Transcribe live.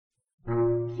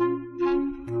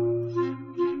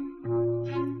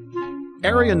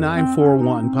Area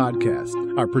 941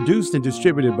 podcasts are produced and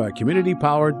distributed by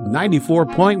community-powered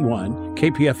 94.1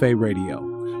 KPFA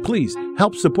Radio. Please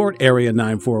help support Area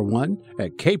 941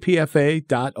 at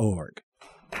kpfa.org.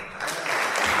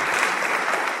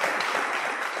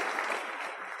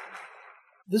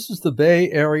 This is the Bay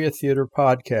Area Theater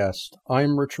Podcast.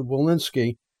 I'm Richard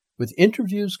Walensky, with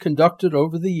interviews conducted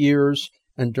over the years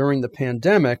and during the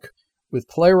pandemic with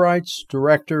playwrights,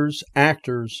 directors,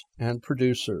 actors, and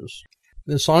producers.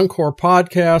 This Encore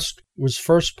podcast was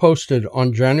first posted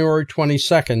on January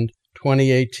 22nd,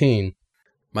 2018.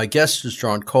 My guest is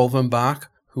John Kolvenbach,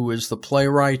 who is the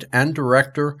playwright and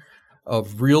director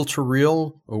of Reel to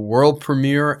Reel, a world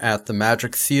premiere at the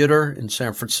Magic Theater in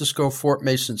San Francisco Fort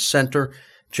Mason Center,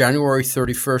 January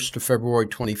 31st to February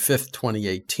 25th,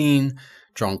 2018.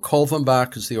 John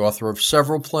Kolvenbach is the author of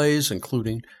several plays,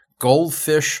 including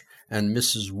Goldfish and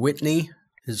Mrs. Whitney.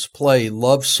 His play,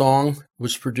 Love Song,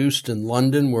 was produced in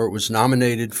London, where it was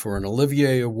nominated for an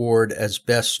Olivier Award as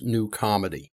Best New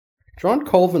Comedy. John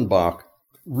Kolvenbach,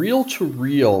 Reel to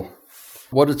Reel.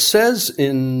 What it says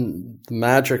in the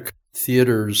Magic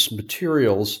Theater's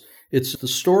materials, it's the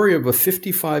story of a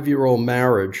 55-year-old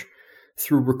marriage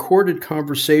through recorded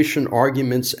conversation,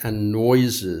 arguments, and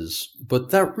noises. But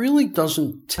that really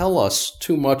doesn't tell us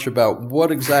too much about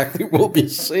what exactly we'll be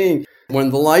seeing. When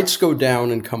the lights go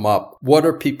down and come up, what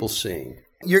are people seeing?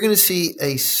 You're going to see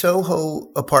a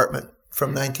Soho apartment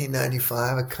from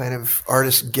 1995, a kind of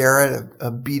artist garret,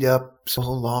 a beat-up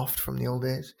Soho loft from the old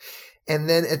days. And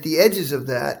then at the edges of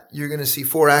that, you're going to see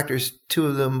four actors. Two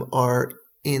of them are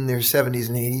in their 70s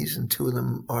and 80s, and two of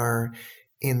them are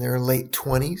in their late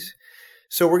 20s.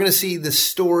 So we're going to see the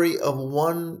story of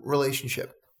one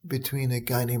relationship between a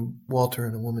guy named Walter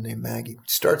and a woman named Maggie. It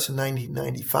starts in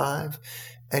 1995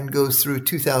 and goes through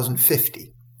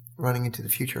 2050, running into the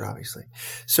future, obviously.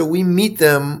 So we meet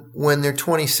them when they're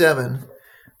 27.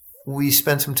 We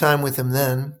spend some time with them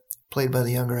then, played by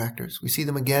the younger actors. We see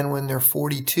them again when they're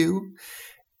 42,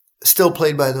 still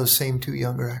played by those same two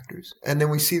younger actors. And then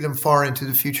we see them far into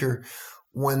the future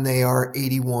when they are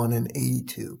 81 and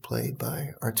 82, played by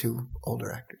our two older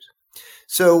actors.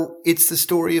 So it's the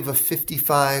story of a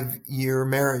 55-year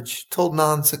marriage, told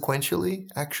non-sequentially,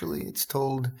 actually. It's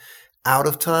told out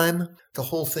of time. The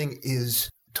whole thing is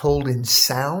told in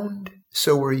sound.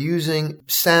 So we're using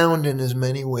sound in as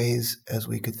many ways as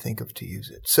we could think of to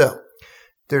use it. So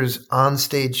there's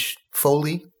onstage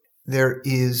Foley. There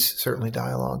is certainly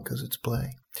dialogue because it's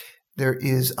play. There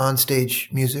is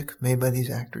onstage music made by these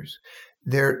actors.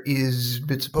 There is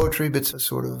bits of poetry, bits of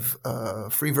sort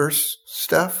of free verse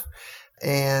stuff.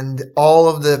 And all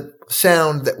of the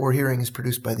sound that we're hearing is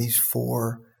produced by these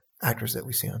four actors that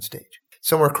we see on stage.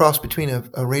 Somewhere cross between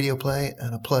a radio play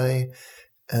and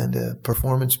a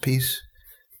performance piece.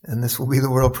 And this will be the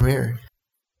world premiere.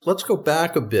 Let's go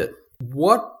back a bit.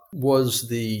 What was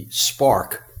the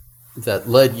spark that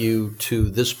led you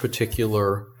to this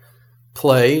particular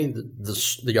play,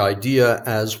 the idea,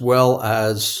 as well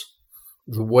as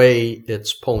the way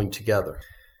it's pulling together?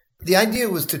 The idea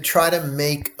was to try to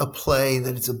make a play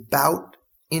that is about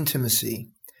intimacy,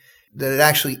 that it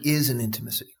actually is an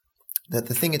intimacy, that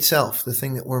the thing itself, the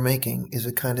thing that we're making, is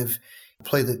a kind of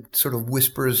play that sort of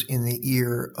whispers in the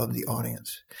ear of the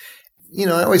audience. You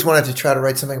know, I always wanted to try to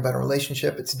write something about a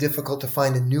relationship. It's difficult to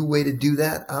find a new way to do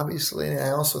that, obviously. And I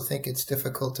also think it's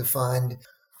difficult to find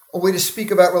a way to speak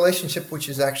about relationship which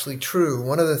is actually true.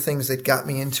 One of the things that got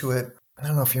me into it, I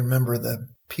don't know if you remember, the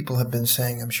people have been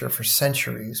saying, I'm sure for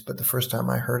centuries, but the first time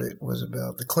I heard it was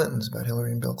about the Clintons, about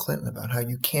Hillary and Bill Clinton, about how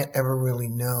you can't ever really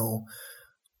know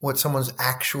what someone's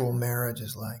actual marriage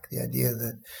is like. The idea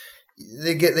that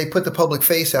they put the public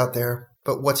face out there,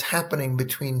 but what's happening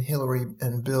between Hillary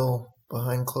and Bill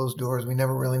behind closed doors, we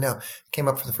never really know. It came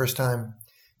up for the first time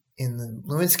in the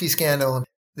Lewinsky scandal. And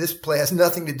this play has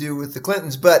nothing to do with the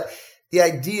Clintons, but the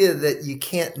idea that you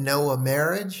can't know a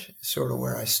marriage is sort of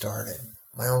where I started.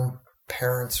 My own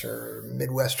parents are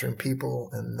Midwestern people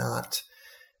and not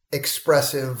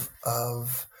expressive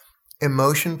of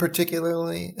emotion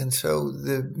particularly. And so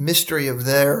the mystery of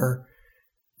their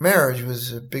marriage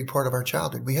was a big part of our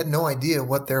childhood. We had no idea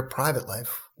what their private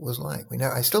life was like.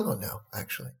 I still don't know,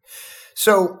 actually.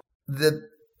 So the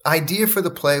idea for the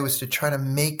play was to try to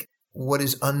make what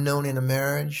is unknown in a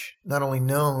marriage not only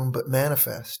known, but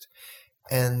manifest.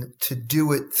 And to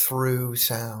do it through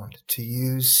sound, to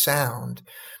use sound,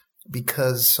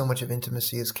 because so much of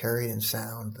intimacy is carried in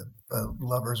sound, the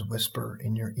lover's whisper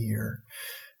in your ear,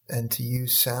 and to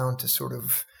use sound to sort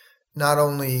of not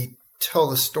only tell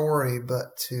the story,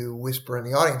 but to whisper in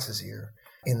the audience's ear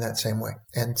in that same way.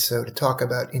 And so to talk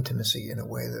about intimacy in a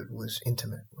way that was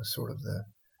intimate was sort of the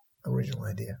original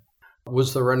idea.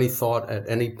 Was there any thought at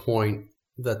any point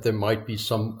that there might be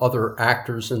some other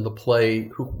actors in the play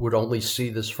who would only see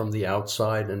this from the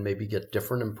outside and maybe get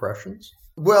different impressions?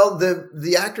 Well,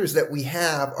 the actors that we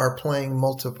have are playing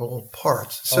multiple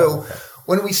parts. So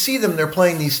when we see them, they're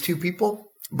playing these two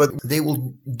people, but they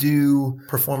will do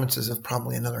performances of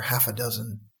probably another half a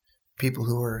dozen people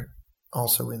who are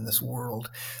also in this world.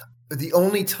 The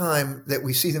only time that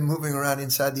we see them moving around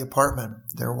inside the apartment,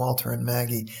 they're Walter and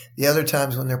Maggie. The other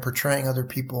times when they're portraying other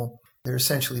people, they're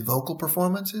essentially vocal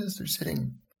performances. They're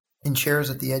sitting in chairs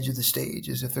at the edge of the stage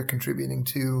as if they're contributing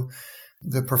to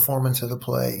the performance of the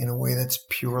play in a way that's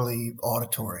purely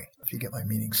auditory, if you get my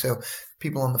meaning. So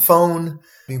people on the phone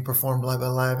being performed by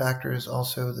live actors.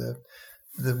 Also,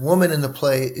 the woman in the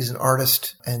play is an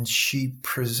artist, and she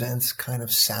presents kind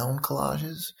of sound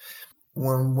collages.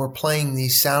 When we're playing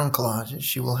these sound collages,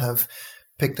 she will have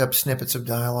picked up snippets of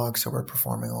dialogue, so we're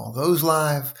performing all those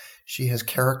live. She has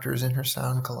characters in her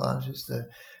sound collages. The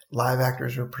live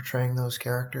actors are portraying those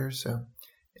characters, so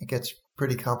it gets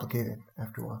pretty complicated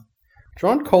after a while.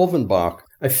 John Kolvenbach,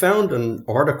 I found an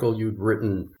article you'd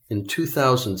written in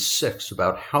 2006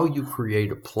 about how you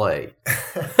create a play.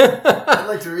 I'd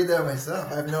like to read that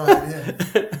myself. I have no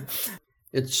idea.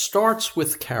 It starts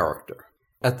with character.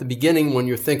 At the beginning, when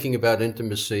you're thinking about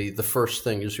intimacy, the first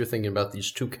thing is you're thinking about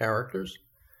these two characters?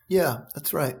 Yeah,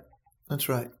 that's right. That's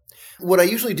right. What I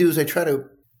usually do is I try to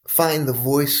find the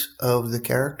voice of the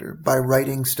character by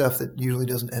writing stuff that usually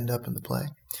doesn't end up in the play.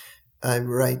 I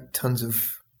write tons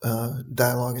of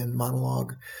dialogue and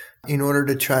monologue in order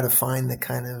to try to find the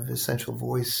kind of essential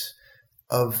voice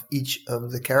of each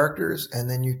of the characters. And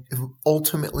then you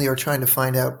ultimately are trying to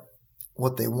find out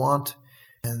what they want.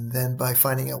 And then by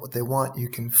finding out what they want, you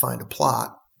can find a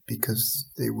plot because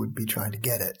they would be trying to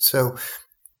get it. So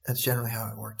that's generally how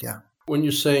it worked, yeah. When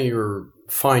you say you're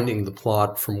finding the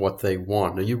plot from what they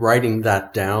want, are you writing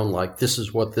that down like this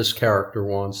is what this character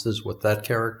wants, this is what that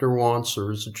character wants,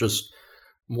 or is it just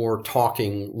more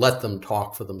talking, let them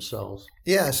talk for themselves?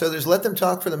 Yeah, so there's let them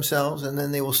talk for themselves, and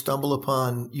then you'll stumble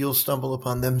upon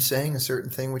them saying a certain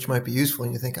thing which might be useful,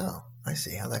 and you think, oh, I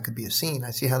see how that could be a scene.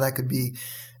 I see how that could be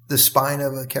the spine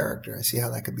of a character. I see how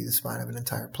that could be the spine of an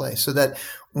entire play. So that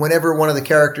whenever one of the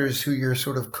characters who you're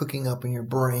sort of cooking up in your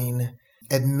brain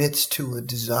admits to a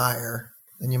desire,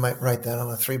 then you might write that on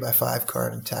a 3x5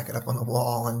 card and tack it up on the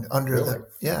wall and under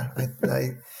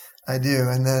I do.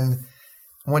 And then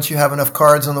once you have enough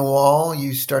cards on the wall,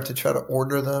 you start to try to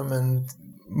order them and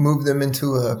move them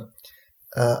into a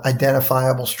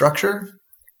identifiable structure,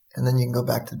 and then you can go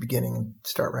back to the beginning and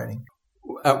start writing.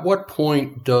 At what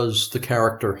point does the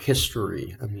character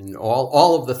history, I mean,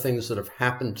 all of the things that have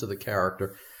happened to the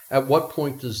character, at what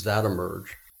point does that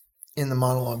emerge? In the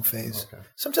monologue phase. Okay.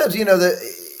 Sometimes,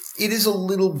 it is a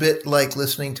little bit like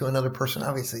listening to another person.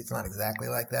 Obviously, it's not exactly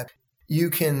like that. You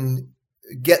can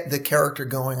get the character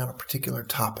going on a particular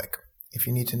topic. If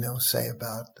you need to know, say,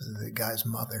 about the guy's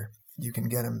mother, you can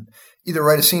get him either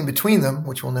write a scene between them,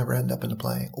 which will never end up in the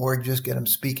play, or just get him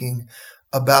speaking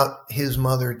about his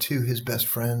mother to his best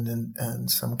friend and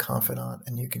some confidant,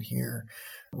 and you can hear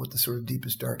what the sort of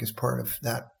deepest, darkest part of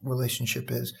that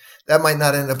relationship is. That might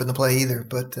not end up in the play either,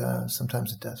 but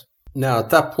sometimes it does. Now, at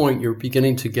that point, you're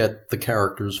beginning to get the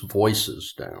characters'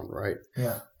 voices down, right?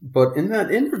 Yeah. But in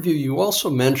that interview, you also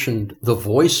mentioned the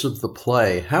voice of the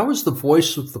play. How is the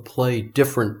voice of the play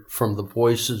different from the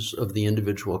voices of the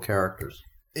individual characters?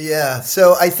 Yeah,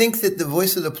 so I think that the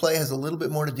voice of the play has a little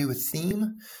bit more to do with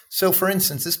theme. So, for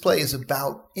instance, this play is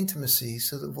about intimacy,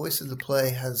 so the voice of the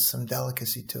play has some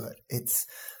delicacy to it. It's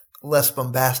less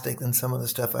bombastic than some of the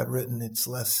stuff I've written. It's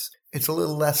a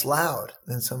little less loud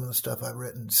than some of the stuff I've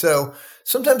written. So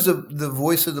sometimes the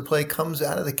voice of the play comes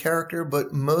out of the character,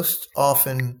 but most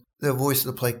often the voice of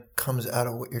the play comes out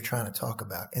of what you're trying to talk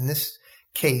about. In this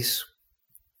case,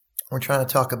 we're trying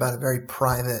to talk about a very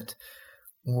private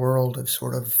world of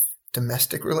sort of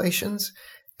domestic relations.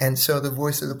 And so the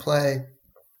voice of the play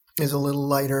is a little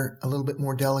lighter, a little bit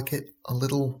more delicate, a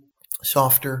little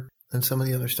softer than some of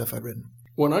the other stuff I've written.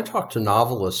 When I talk to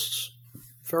novelists,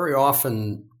 very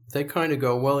often they kind of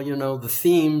go, well, the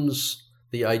themes,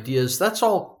 the ideas, that's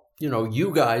all,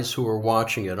 you guys who are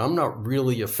watching it. I'm not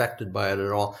really affected by it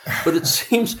at all. But it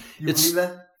seems believe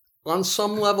that? On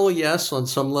some level, yes. On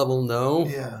some level, no.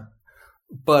 Yeah.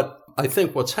 But I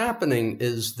think what's happening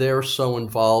is they're so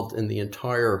involved in the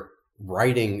entire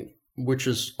writing, which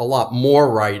is a lot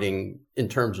more writing in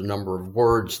terms of number of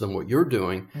words than what you're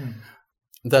doing,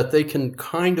 that they can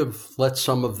kind of let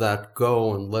some of that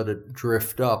go and let it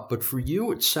drift up. But for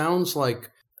you, it sounds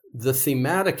like the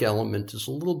thematic element is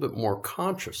a little bit more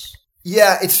conscious.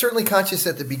 Yeah, it's certainly conscious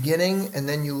at the beginning, and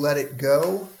then you let it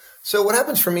go. So what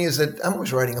happens for me is that I'm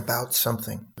always writing about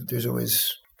something. There's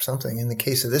always something. In the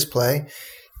case of this play,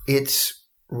 it's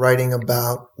writing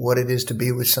about what it is to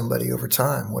be with somebody over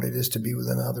time, what it is to be with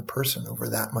another person over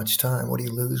that much time. What do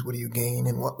you lose? What do you gain?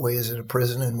 In what way is it a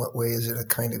prison? In what way is it a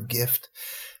kind of gift?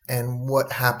 And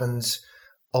what happens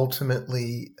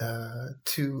ultimately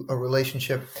to a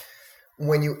relationship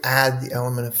when you add the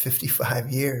element of 55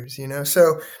 years,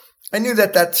 So I knew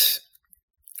that that's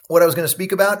what I was going to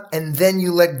speak about. And then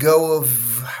you let go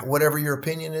of whatever your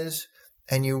opinion is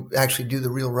and you actually do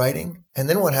the real writing. And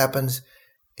then what happens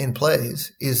in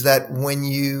plays is that when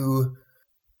you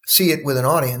see it with an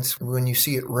audience, when you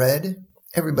see it read,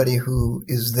 everybody who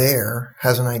is there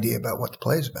has an idea about what the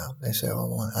play is about. They say, oh,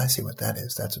 well, I see what that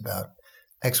is. That's about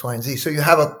X, Y, and Z. So you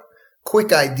have a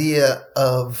quick idea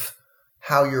of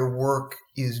how your work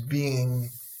is being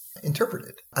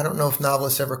interpreted. I don't know if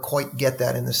novelists ever quite get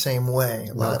that in the same way,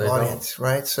 a live audience,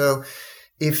 right? So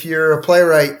if you're a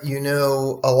playwright, you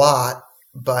know a lot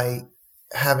by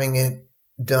having it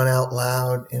done out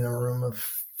loud in a room of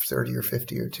 30 or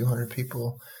 50 or 200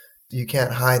 people. You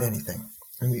can't hide anything,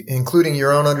 including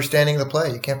your own understanding of the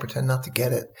play. You can't pretend not to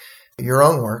get it. Your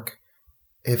own work,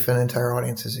 if an entire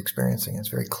audience is experiencing it, it's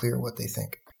very clear what they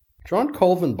think. John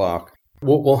Kolvenbach,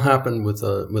 what will happen with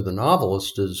a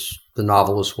novelist is the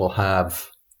novelist will have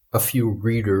a few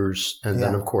readers and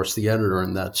then, of course, the editor,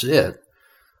 and that's it.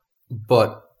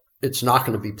 But it's not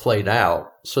going to be played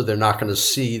out, so they're not going to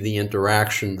see the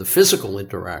interaction, the physical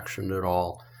interaction at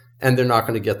all, and they're not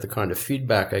going to get the kind of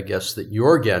feedback, I guess, that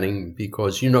you're getting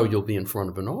because you'll be in front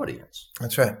of an audience.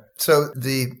 That's right. So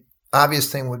the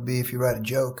obvious thing would be if you write a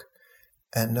joke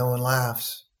and no one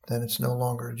laughs, then it's no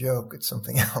longer a joke, it's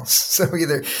something else. So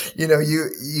either,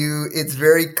 it's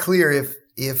very clear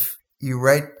if you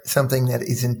write something that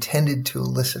is intended to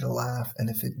elicit a laugh, and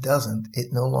if it doesn't,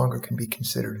 it no longer can be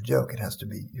considered a joke. It has to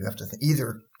be, you have to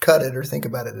either cut it or think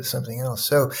about it as something else.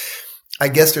 So I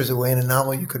guess there's a way in a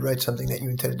novel you could write something that you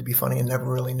intended to be funny and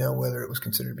never really know whether it was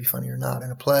considered to be funny or not. In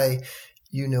a play,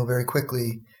 you know very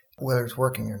quickly whether it's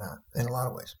working or not in a lot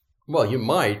of ways. Well, you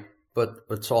might, but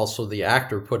it's also the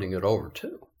actor putting it over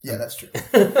too. Yeah, that's true.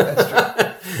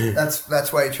 That's true.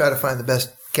 That's why you try to find the best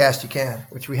cast you can,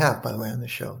 which we have, by the way, on this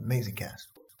show. Amazing cast.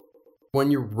 When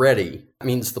you're ready, it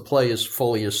means the play is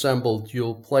fully assembled.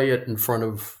 You'll play it in front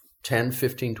of 10,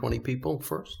 15, 20 people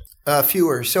first?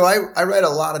 Fewer. So I write a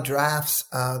lot of drafts.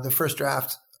 The first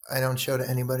draft I don't show to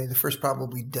anybody. The first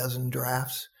probably dozen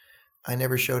drafts I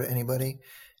never show to anybody.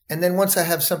 And then once I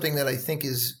have something that I think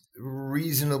is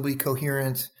reasonably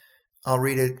coherent, I'll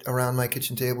read it around my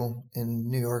kitchen table in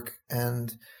New York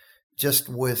and just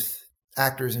with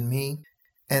actors and me,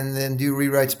 and then do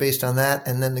rewrites based on that.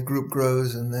 And then the group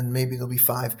grows, and then maybe there'll be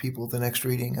 5 people the next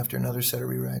reading after another set of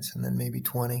rewrites, and then maybe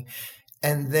 20.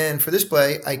 And then for this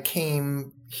play, I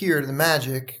came here to the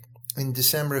Magic in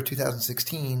December of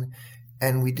 2016,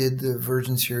 and we did the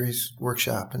Virgin Series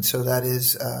workshop. And so that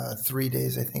is 3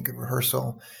 days, I think, of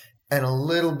rehearsal and a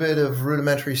little bit of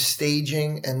rudimentary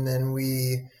staging, and then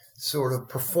we sort of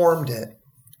performed it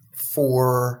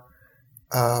for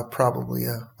probably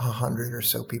 100 or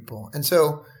so people. And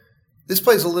so this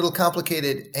play is a little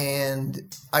complicated, and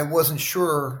I wasn't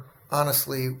sure,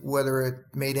 honestly, whether it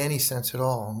made any sense at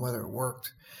all and whether it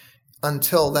worked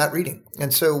until that reading.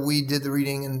 And so we did the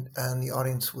reading, and the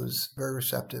audience was very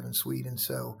receptive and sweet. And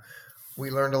so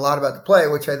we learned a lot about the play,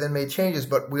 which I then made changes,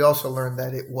 but we also learned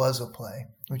that it was a play,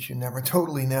 which you never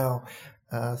totally know.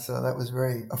 So that was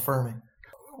very affirming.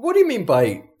 What do you mean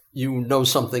by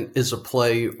something is a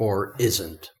play or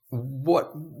isn't?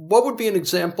 What would be an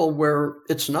example where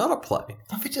it's not a play?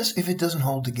 If it doesn't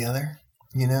hold together,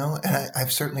 and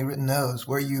I've certainly written those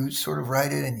where you sort of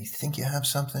write it and you think you have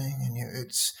something and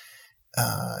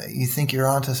you think you're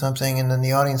onto something, and then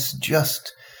the audience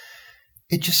just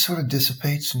sort of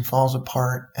dissipates and falls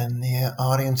apart, and the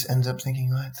audience ends up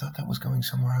thinking, I thought that was going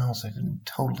somewhere else. I didn't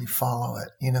totally follow it.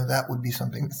 That would be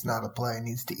something that's not a play. It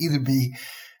needs to either be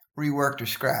reworked or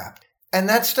scrapped. And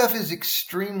that stuff is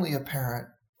extremely apparent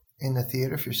in the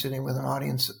theater. If you're sitting with an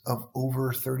audience of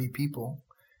over 30 people,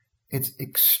 it's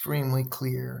extremely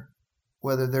clear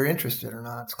whether they're interested or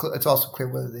not. It's also clear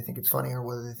whether they think it's funny or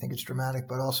whether they think it's dramatic,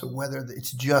 but also whether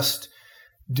it's just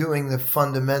doing the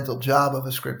fundamental job of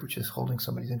a script, which is holding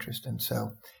somebody's interest. And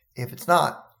so if it's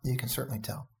not, you can certainly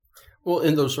tell. Well,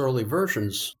 in those early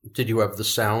versions, did you have the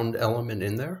sound element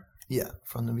in there? Yeah,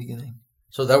 from the beginning.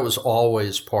 So that was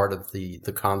always part of the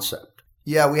concept.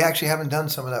 Yeah, we actually haven't done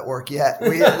some of that work yet.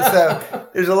 So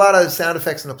there's a lot of sound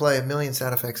effects in the play, 1 million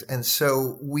sound effects. And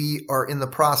so we are in the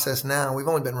process now. We've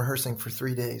only been rehearsing for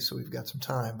 3 days, so we've got some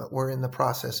time. But we're in the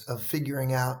process of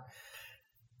figuring out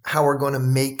how we're going to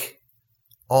make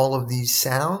all of these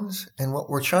sounds. And what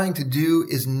we're trying to do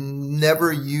is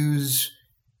never use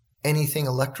anything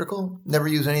electrical, never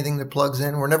use anything that plugs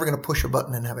in. We're never going to push a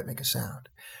button and have it make a sound.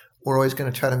 We're always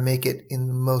going to try to make it in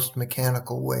the most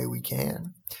mechanical way we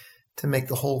can, to make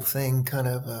the whole thing kind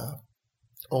of a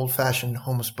old-fashioned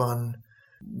homespun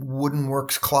wooden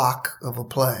works clock of a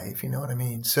play, if you know what I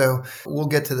mean. So we'll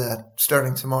get to that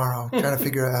starting tomorrow, trying to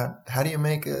figure out how do you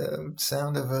make a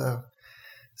sound of a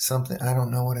something. I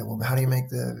don't know what it will be. How do you make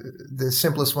the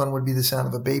simplest one would be the sound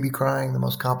of a baby crying. The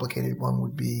most complicated one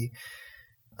would be,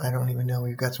 I don't even know.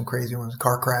 We've got some crazy ones,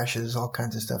 car crashes, all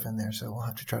kinds of stuff in there. So we'll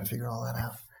have to try to figure all that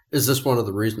out. Is this one of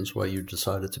the reasons why you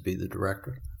decided to be the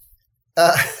director?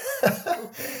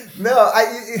 No,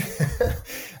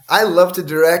 I love to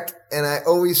direct, and I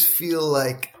always feel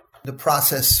like the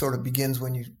process sort of begins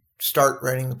when you start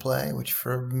writing the play, which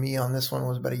for me on this one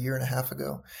was about 1.5 years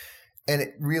ago. And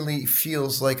it really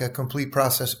feels like a complete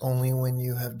process only when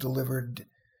you have delivered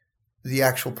the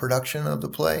actual production of the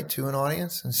play to an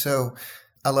audience. And so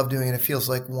I love doing it. It feels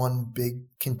like one big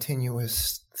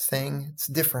continuous thing. It's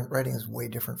different. Writing is way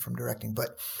different from directing, but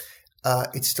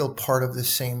it's still part of the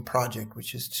same project,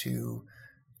 which is to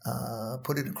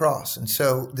put it across. And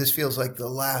so this feels like the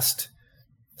last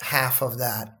half of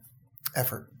that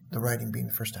effort, the writing being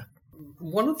the first half.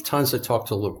 One of the times I talked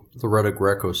to Loretta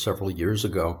Greco several years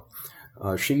ago,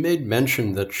 she made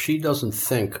mention that she doesn't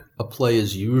think a play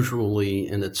is usually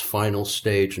in its final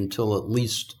stage until at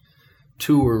least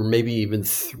 2 or maybe even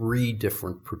 3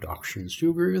 different productions. Do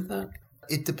you agree with that?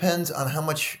 It depends on how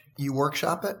much you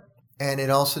workshop it, and it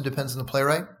also depends on the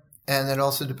playwright, and it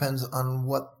also depends on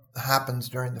what happens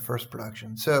during the first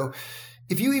production. So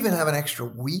if you even have an extra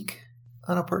week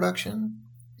on a production,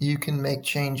 you can make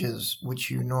changes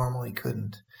which you normally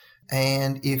couldn't.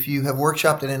 And if you have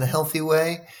workshopped it in a healthy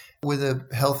way with a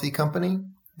healthy company,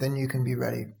 then you can be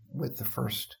ready with the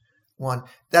first one.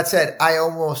 That said, I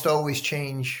almost always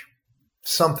change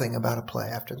something about a play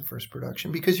after the first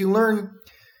production, because you learn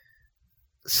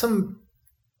some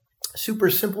super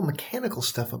simple mechanical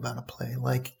stuff about a play.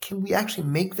 Like, can we actually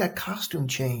make that costume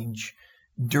change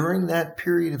during that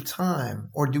period of time?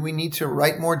 Or do we need to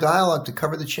write more dialogue to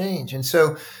cover the change? And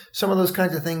so some of those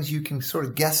kinds of things you can sort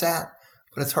of guess at,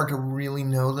 but it's hard to really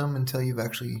know them until you've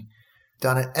actually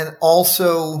done it. And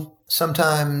also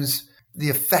sometimes the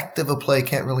effect of a play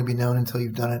can't really be known until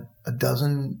you've done it a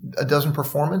dozen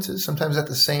performances, sometimes at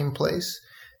the same place.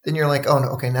 Then you're like, oh, no,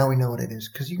 okay, now we know what it is,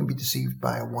 because you can be deceived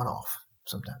by a one-off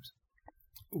sometimes.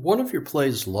 One of your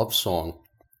plays, Love Song,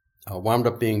 wound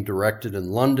up being directed in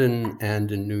London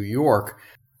and in New York.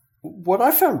 What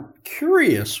I found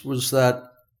curious was that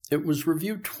it was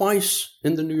reviewed twice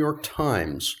in the New York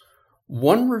Times.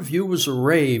 One review was a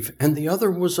rave and the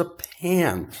other was a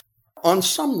pan. On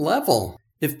some level,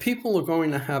 if people are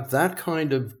going to have that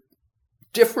kind of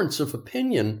difference of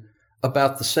opinion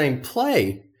about the same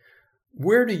play,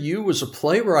 where do you as a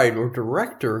playwright or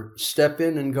director step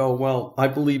in and go, well, I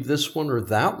believe this one or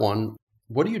that one?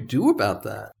 What do you do about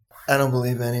that? I don't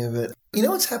believe any of it. You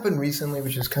know what's happened recently,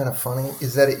 which is kind of funny,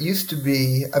 is that it used to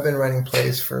be, I've been writing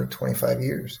plays for 25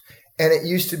 years, and it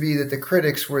used to be that the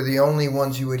critics were the only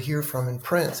ones you would hear from in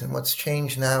print. And what's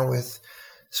changed now with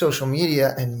social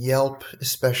media and Yelp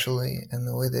especially, and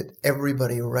the way that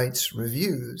everybody writes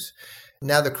reviews,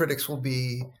 now the critics will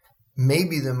be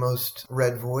maybe the most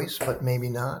read voice, but maybe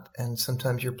not. And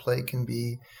sometimes your play can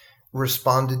be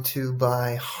responded to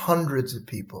by hundreds of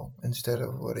people instead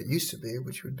of what it used to be,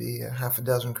 which would be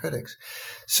 6 critics.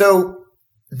 So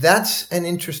that's an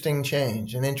interesting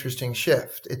change, an interesting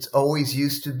shift. It's always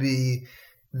used to be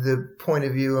the point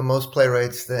of view of most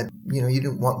playwrights that, you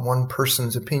didn't want one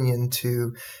person's opinion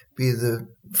to be the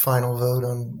final vote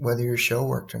on whether your show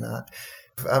worked or not.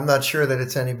 I'm not sure that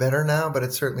it's any better now, but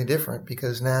it's certainly different,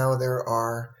 because now there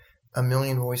are 1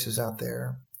 million voices out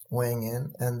there weighing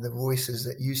in, and the voices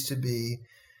that used to be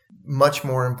much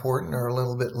more important are a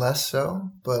little bit less so.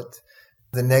 But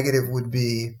the negative would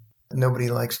be no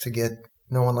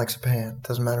one likes a pan.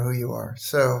 Doesn't matter who you are.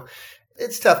 So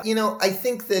it's tough. I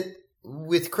think that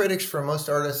with critics, for most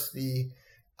artists, the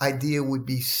idea would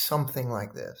be something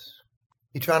like this.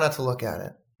 You try not to look at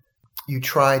it. You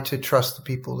try to trust the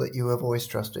people that you have always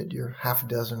trusted, your 6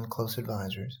 close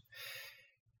advisors.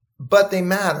 But they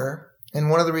matter. And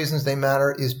one of the reasons they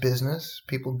matter is business.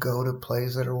 People go to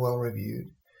plays that are well reviewed.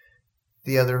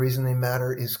 The other reason they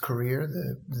matter is career,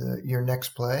 your next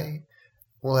play.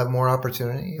 will have more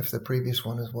opportunity if the previous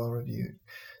one is well reviewed.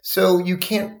 So you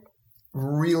can't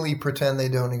really pretend they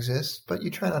don't exist, but you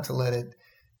try not to let it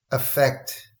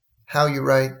affect how you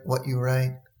write, what you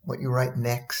write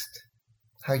next,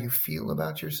 how you feel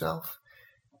about yourself.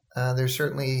 There's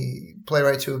certainly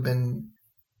playwrights who have been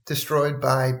destroyed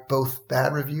by both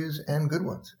bad reviews and good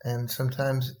ones. And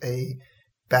sometimes a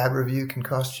bad review can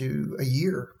cost you a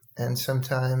year, and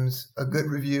sometimes a good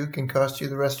review can cost you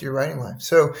the rest of your writing life.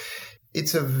 So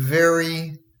it's a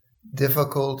very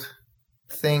difficult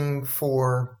thing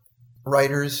for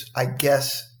writers. I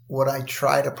guess what I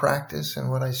try to practice and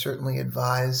what I certainly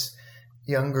advise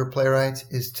younger playwrights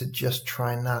is to just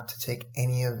try not to take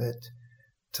any of it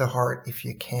to heart if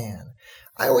you can.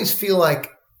 I always feel like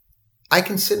I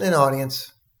can sit in an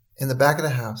audience in the back of the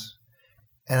house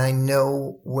and I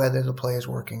know whether the play is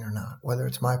working or not, whether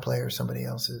it's my play or somebody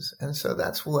else's. And so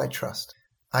that's who I trust.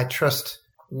 I trust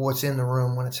what's in the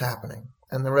room when it's happening.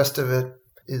 And the rest of it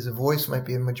is a voice, might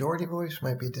be a majority voice,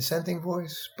 might be a dissenting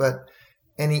voice, but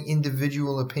any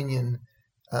individual opinion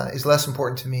is less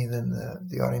important to me than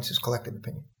the audience's collective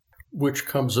opinion. Which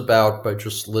comes about by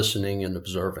just listening and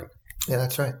observing. Yeah,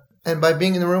 that's right. And by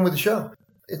being in the room with the show.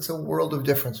 It's a world of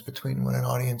difference between when an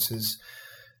audience is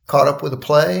caught up with a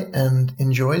play and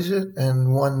enjoys it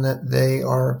and one that they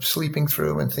are sleeping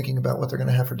through and thinking about what they're going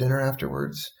to have for dinner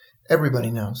afterwards.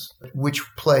 Everybody knows which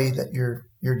play that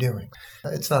you're doing.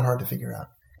 It's not hard to figure out.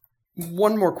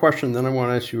 One more question, then I want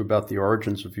to ask you about the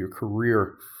origins of your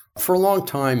career. For a long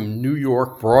time, New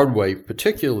York, Broadway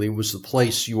particularly, was the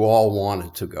place you all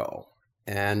wanted to go.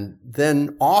 And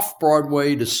then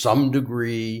off-Broadway to some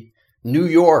degree, New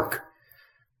York.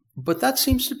 But that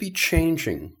seems to be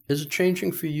changing. Is it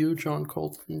changing for you, John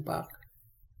Kolvenbach?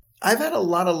 I've had a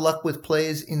lot of luck with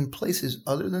plays in places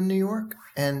other than New York.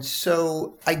 And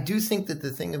so I do think that the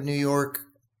thing of New York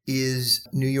is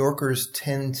New Yorkers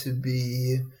tend to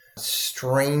be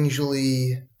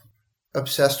strangely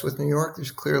obsessed with New York.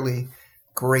 There's clearly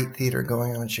great theater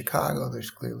going on in Chicago.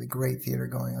 There's clearly great theater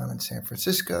going on in San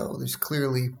Francisco. There's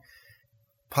clearly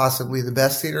possibly the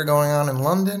best theater going on in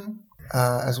London,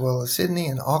 as well as Sydney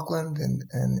and Auckland.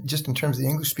 And just in terms of the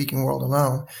English-speaking world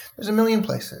alone, there's a million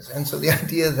places. And so the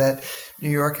idea that New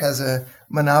York has a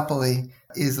monopoly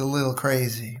is a little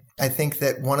crazy. I think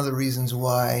that one of the reasons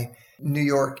why New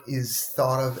York is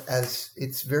thought of as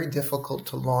it's very difficult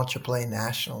to launch a play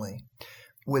nationally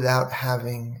without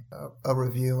having a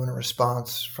review and a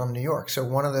response from New York. So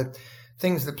one of the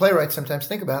things that playwrights sometimes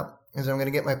think about is I'm going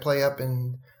to get my play up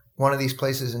in one of these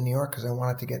places in New York because I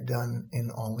want it to get done in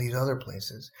all these other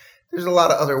places. There's a lot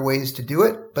of other ways to do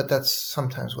it, but that's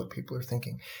sometimes what people are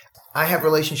thinking. I have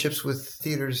relationships with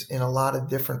theaters in a lot of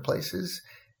different places,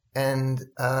 and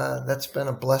that's been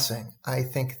a blessing. I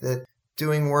think that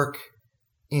doing work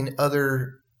in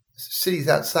other cities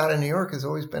outside of New York has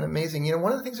always been amazing. You know,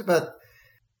 one of the things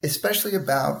especially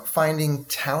about finding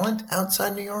talent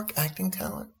outside New York, acting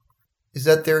talent, is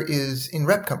that there is, in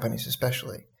rep companies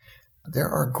especially, there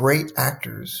are great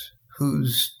actors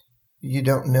whose you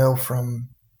don't know from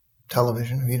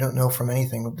television, who you don't know from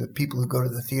anything. The people who go to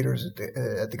the theaters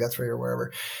at the Guthrie or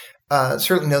wherever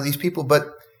certainly know these people, but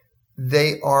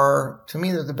they are, to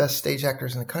me, they're the best stage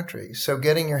actors in the country. So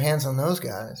getting your hands on those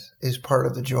guys is part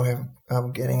of the joy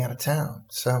of getting out of town.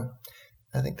 So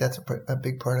I think that's a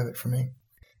big part of it for me.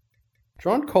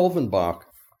 John Kolvenbach,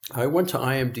 I went to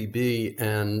IMDb,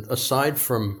 and aside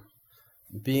from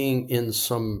being in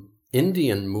some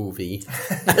Indian movie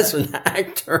as an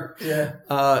actor,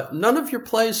 none of your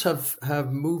plays have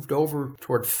moved over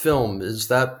toward film. Is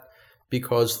that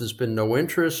because there's been no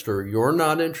interest, or you're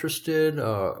not interested,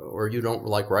 or you don't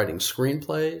like writing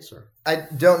screenplays? Or? I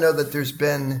don't know that there's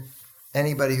been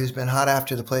anybody who's been hot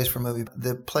after the plays for a movie.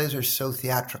 The plays are so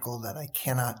theatrical that I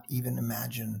cannot even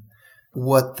imagine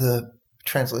what the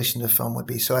translation to film would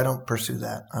be. So I don't pursue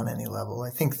that on any level.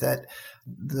 I think that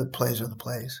the plays are the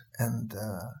plays, and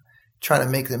trying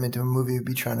to make them into a movie would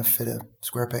be trying to fit a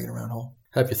square peg in a round hole.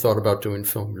 Have you thought about doing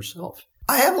film yourself?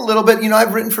 I have a little bit. You know,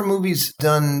 I've written for movies,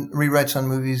 done rewrites on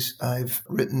movies. I've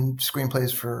written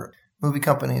screenplays for movie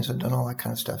companies. I've done all that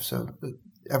kind of stuff. So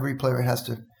every playwright has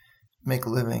to make a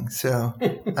living. So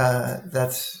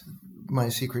that's my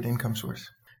secret income source.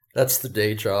 That's the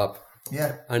day job.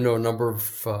 Yeah. I know a number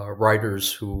of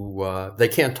writers who they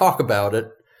can't talk about it,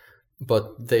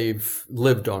 but they've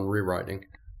lived on rewriting.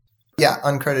 Yeah,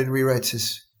 uncredited rewrites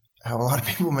is how a lot of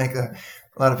people make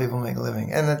a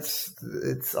living, and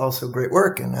it's also great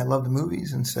work. And I love the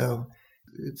movies, and so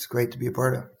it's great to be a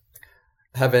part of.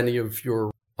 Have any of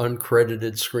your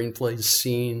uncredited screenplays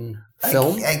seen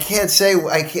film? I can't say.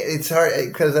 It's hard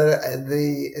because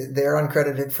they're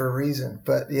uncredited for a reason.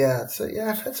 But yeah, so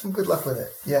yeah, I've had some good luck with it.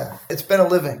 Yeah, it's been a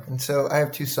living, and so I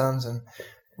have 2 sons, and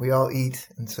we all eat,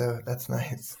 and so that's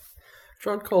nice.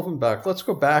 John Kulvenbach, let's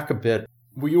go back a bit.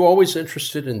 Were you always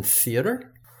interested in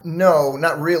theater? No,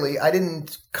 not really. I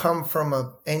didn't come from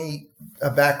a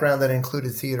background that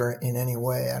included theater in any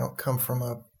way. I don't come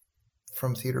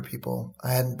from theater people.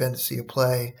 I hadn't been to see a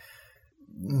play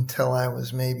until I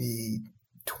was maybe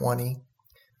 20.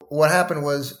 What happened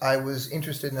was I was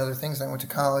interested in other things. I went to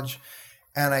college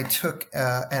and I took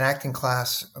an acting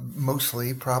class,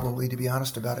 mostly, probably, to be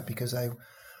honest about it, because I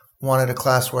wanted a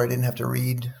class where I didn't have to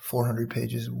read 400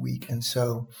 pages a week. And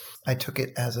so I took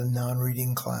it as a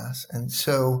non-reading class,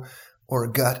 or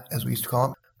a gut, as we used to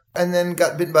call it. And then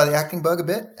got bitten by the acting bug a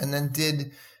bit, and then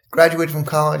graduated from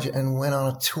college and went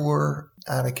on a tour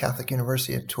at a Catholic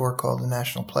university, a tour called the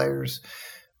National Players,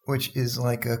 which is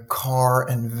like a car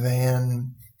and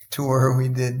van tour. We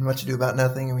did Much Ado About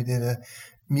Nothing, and we did a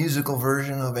musical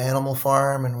version of Animal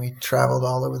Farm, and we traveled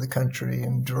all over the country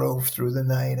and drove through the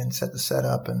night and set the set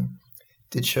up and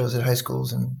did shows at high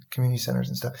schools and community centers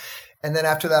and stuff. And then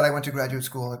after that, I went to graduate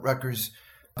school at Rutgers,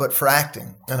 but for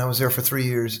acting. And I was there for 3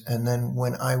 years. And then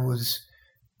when I was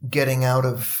getting out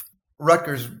of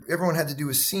Rutgers, everyone had to do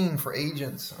a scene for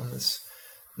agents on this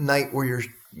night where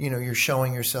you're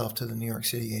showing yourself to the New York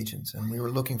City agents. And we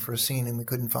were looking for a scene and we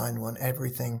couldn't find one.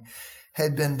 Everything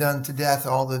had been done to death.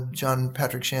 All the John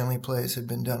Patrick Shanley plays had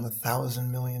been done 1,000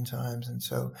 million times. And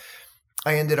so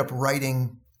I ended up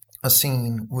writing a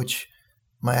scene, which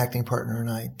my acting partner and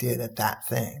I did at that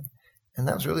thing. And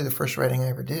that was really the first writing I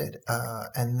ever did.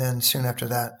 And then soon after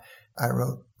that, I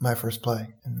wrote my first play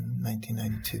in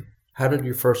 1992. How did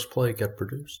your first play get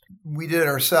produced? We did it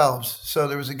ourselves. So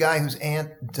there was a guy whose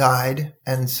aunt died,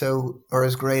 or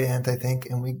his great aunt, I think,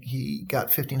 and he got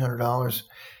 $1,500.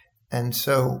 And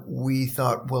so we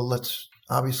thought, well,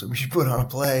 we should put on a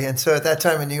play. And so at that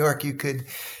time in New York, you could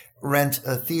rent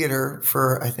a theater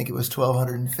for, I think it was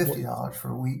 $1,250 for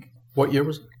a week. What year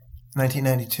was it?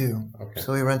 1992. Okay.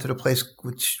 So we rented a place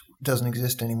which doesn't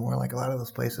exist anymore, like a lot of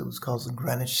those places. It was called the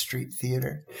Greenwich Street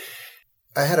Theater.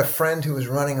 I had a friend who was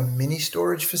running a mini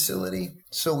storage facility.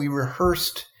 So we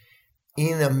rehearsed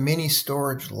in a mini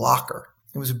storage locker.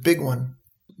 It was a big one.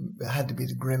 It had to be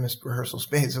the grimmest rehearsal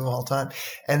space of all time.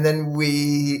 And then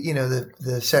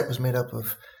the set was made up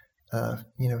of,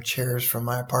 chairs from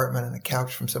my apartment and a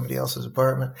couch from somebody else's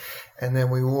apartment. And then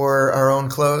we wore our own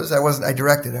clothes. I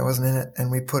directed, I wasn't in it.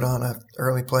 And we put on an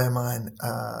early play of mine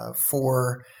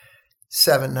for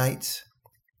 7 nights.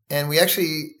 And we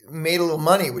actually made a little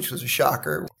money, which was a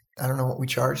shocker. I don't know what we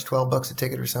charged, $12 a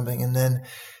ticket or something. And then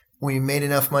we made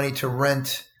enough money to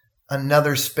rent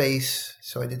another space.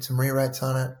 So I did some rewrites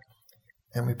on it,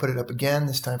 and we put it up again,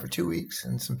 this time for 2 weeks,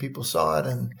 and some people saw it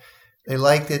and they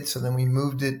liked it. So then we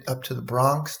moved it up to the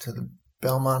Bronx, to the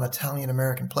Belmont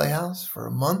Italian-American Playhouse for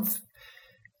a month.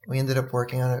 We ended up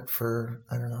working on it for,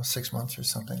 6 months or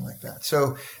something like that.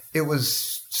 So it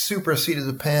was super seat of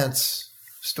the pants,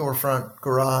 storefront,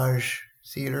 garage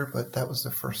theater, but that was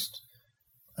the first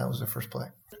play.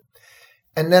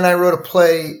 And then I wrote a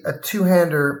play, a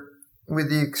two-hander, with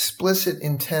the explicit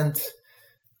intent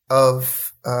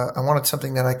of I wanted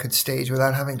something that I could stage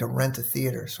without having to rent a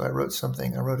theater. So I wrote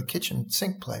a kitchen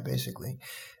sink play, basically,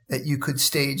 that you could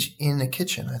stage in a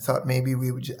kitchen. I thought maybe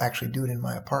we would actually do it in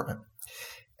my apartment.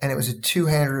 And it was a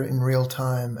two-hander in real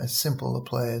time, as simple a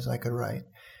play as I could write.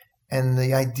 And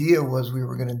the idea was we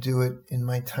were going to do it in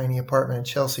my tiny apartment in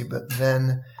Chelsea, but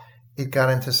then it got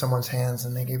into someone's hands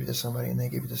and they gave it to somebody and they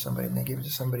gave it to somebody and they gave it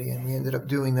to somebody. And we ended up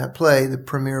doing that play. The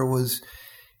premiere was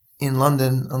in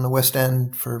London on the West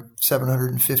End for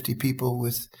 750 people,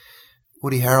 with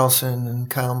Woody Harrelson and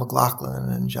Kyle MacLachlan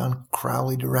and John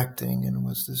Crowley directing, and it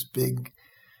was this big,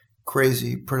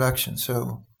 crazy production.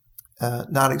 So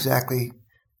not exactly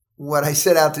what I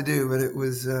set out to do, but it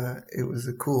was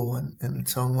a cool one in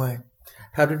its own way.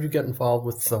 How did you get involved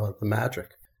with the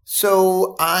magic?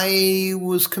 So I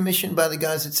was commissioned by the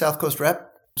guys at South Coast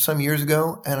Rep some years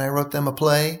ago, and I wrote them a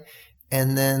play.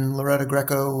 And then Loretta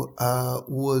Greco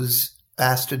was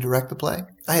asked to direct the play.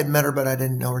 I had met her, but I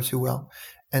didn't know her too well.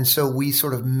 And so we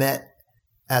sort of met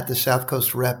at the South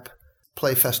Coast Rep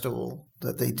Play Festival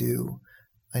that they do,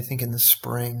 I think in the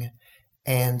spring.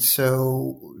 And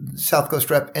so South Coast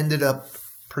Rep ended up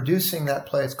producing that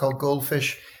play. It's called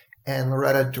Goldfish, and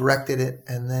Loretta directed it.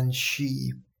 And then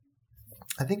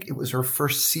I think it was her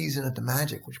first season at the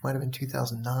Magic, which might have been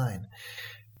 2009.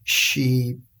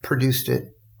 She produced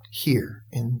it here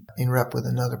in Rep with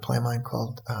another play of mine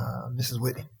called Mrs.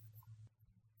 Whitney.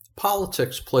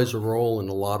 Politics plays a role in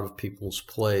a lot of people's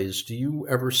plays. Do you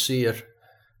ever see it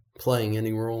playing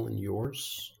any role in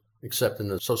yours, except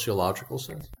in a sociological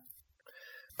sense?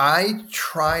 I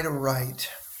try to write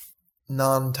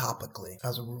non-topically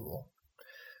as a rule.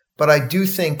 But I do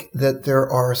think that there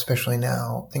are, especially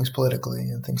now, things politically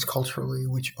and things culturally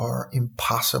which are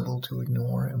impossible to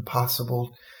ignore,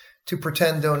 impossible to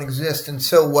pretend don't exist. And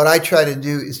so what I try to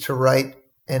do is to write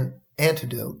an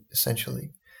antidote,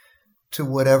 essentially, to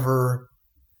whatever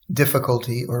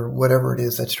difficulty or whatever it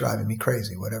is that's driving me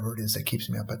crazy, whatever it is that keeps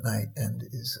me up at night and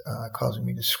is causing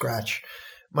me to scratch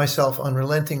myself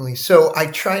unrelentingly. So I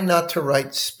try not to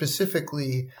write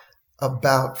specifically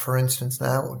about, for instance,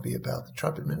 now it would be about the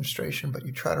Trump administration, but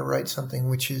you try to write something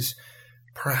which is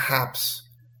perhaps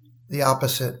the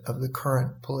opposite of the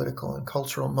current political and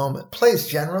cultural moment. Plays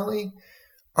generally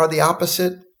are the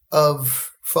opposite of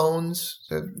phones.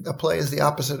 A play is the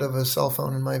opposite of a cell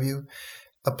phone, in my view.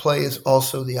 A play is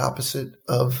also the opposite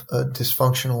of a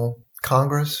dysfunctional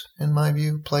Congress, in my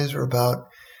view. Plays are about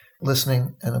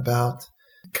listening and about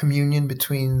communion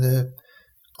between the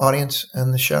audience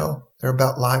and the show. They're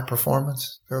about live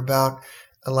performance. They're about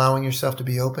allowing yourself to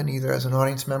be open, either as an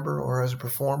audience member or as a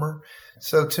performer.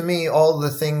 So to me, all the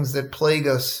things that plague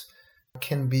us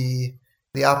can be,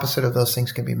 the opposite of those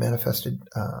things can be manifested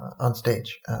on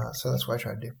stage. So that's what I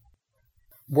try to do.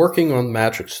 Working on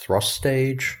Magic's Thrust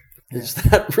stage, is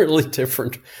that really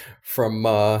different from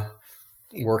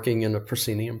working in a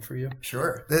proscenium for you?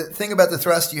 Sure. The thing about the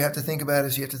Thrust you have to think about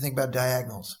is you have to think about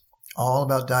diagonals, all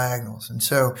about diagonals. And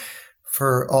so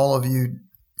for all of you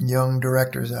young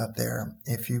directors out there,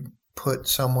 if you put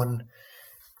someone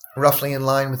roughly in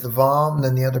line with the VOM,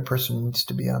 then the other person needs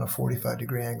to be on a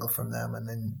 45-degree angle from them. And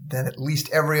then at least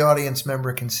every audience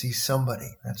member can see somebody.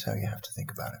 That's how you have to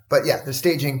think about it. But yeah, the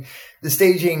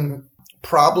staging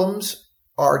problems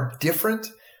are different.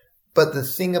 But the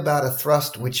thing about a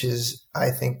thrust, which is,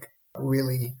 I think,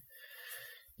 really,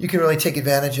 you can really take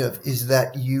advantage of, is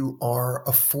that you are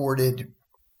afforded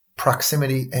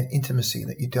proximity and intimacy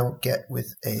that you don't get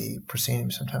with a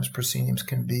proscenium. Sometimes prosceniums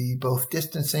can be both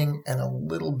distancing and a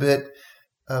little bit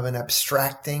of an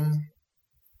abstracting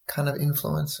kind of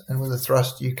influence. And with a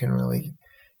thrust, you can really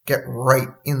get right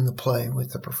in the play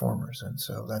with the performers. And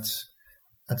so that's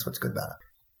what's good about it.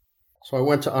 So I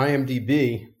went to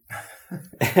IMDb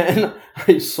and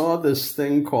I saw this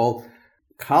thing called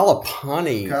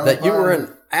Kalapani that you were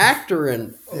an actor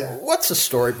in. Yeah. What's the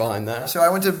story behind that? So I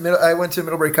went to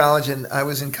Middlebury College, and I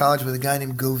was in college with a guy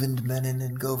named Govind Menon,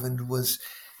 and Govind was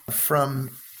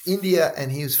from India,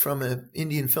 and he was from an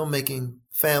Indian filmmaking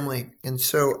family. And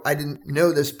so I didn't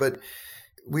know this, but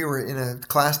we were in a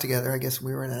class together. I guess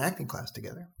we were in an acting class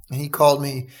together. And he called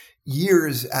me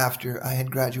years after I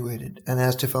had graduated and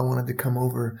asked if I wanted to come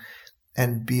over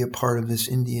and be a part of this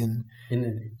Indian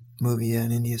movie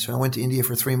in India. So I went to India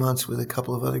for 3 months with a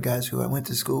couple of other guys who I went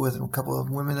to school with and a couple of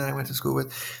women that I went to school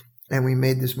with. And we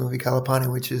made this movie, Kalapani,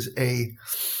 which is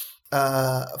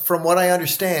from what I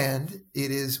understand,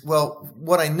 it is, well,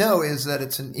 what I know is that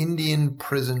it's an Indian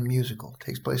prison musical. It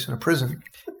takes place in a prison,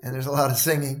 and there's a lot of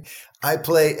singing. I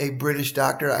play a British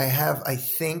doctor. I have, I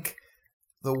think,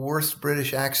 the worst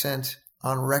British accent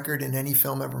on record in any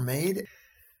film ever made.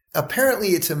 Apparently,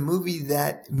 it's a movie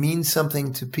that means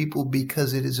something to people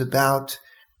because it is about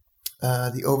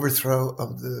the overthrow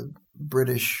of the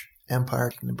British Empire,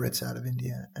 taking the Brits out of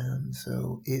India. And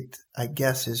so it, I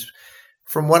guess, is,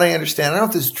 from what I understand, I don't know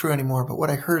if this is true anymore, but what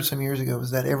I heard some years ago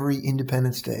was that every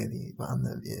Independence Day, on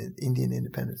the Indian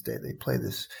Independence Day, they play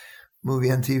this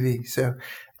movie on TV. So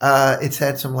it's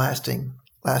had some lasting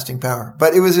power.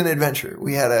 But it was an adventure.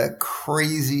 We had a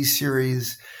crazy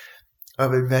series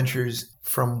of adventures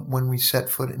from when we set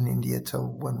foot in India till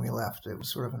when we left. It was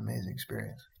sort of an amazing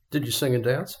experience. Did you sing and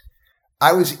dance?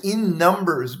 I was in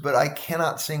numbers, but I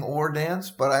cannot sing or dance.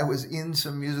 But I was in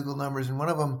some musical numbers. And one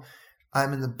of them,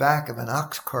 I'm in the back of an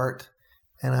ox cart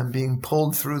and I'm being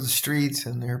pulled through the streets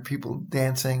and there are people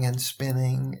dancing and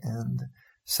spinning and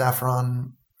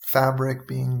saffron fabric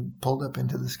being pulled up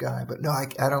into the sky. But no,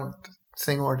 I don't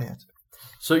sing or dance.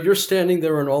 So you're standing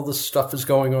there and all this stuff is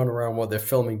going on around while they're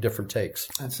filming different takes.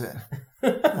 That's it.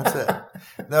 That's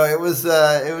it. No, it was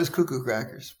cuckoo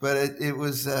crackers, but it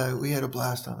was, we had a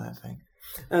blast on that thing.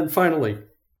 And finally,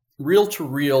 Reel to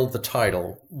Reel, the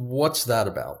title, what's that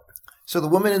about? So the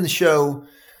woman in the show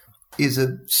is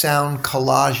a sound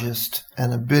collagist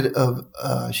and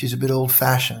she's a bit old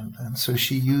fashioned. And so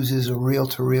she uses a reel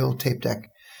to reel tape deck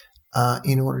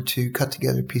in order to cut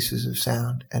together pieces of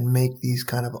sound and make these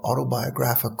kind of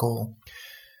autobiographical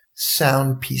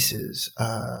sound pieces.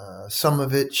 Some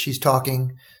of it she's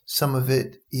talking, some of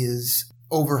it is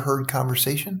overheard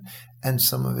conversation, and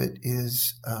some of it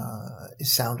is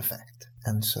sound effect.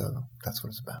 And so that's what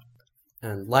it's about.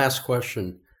 And last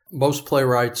question. Most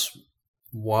playwrights,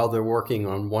 while they're working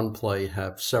on one play,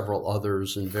 have several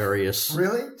others in various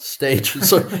stages.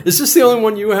 So is this the only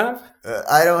one you have?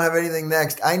 I don't have anything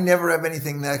next. I never have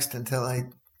anything next until I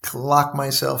lock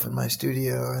myself in my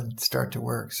studio and start to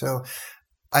work. So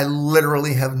I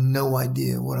literally have no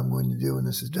idea what I'm going to do when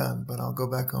this is done, but I'll go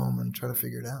back home and try to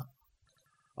figure it out.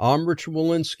 I'm Richard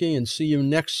Wolinsky, and see you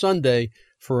next Sunday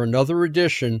for another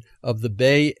edition of the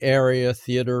Bay Area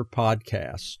Theater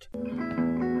Podcast.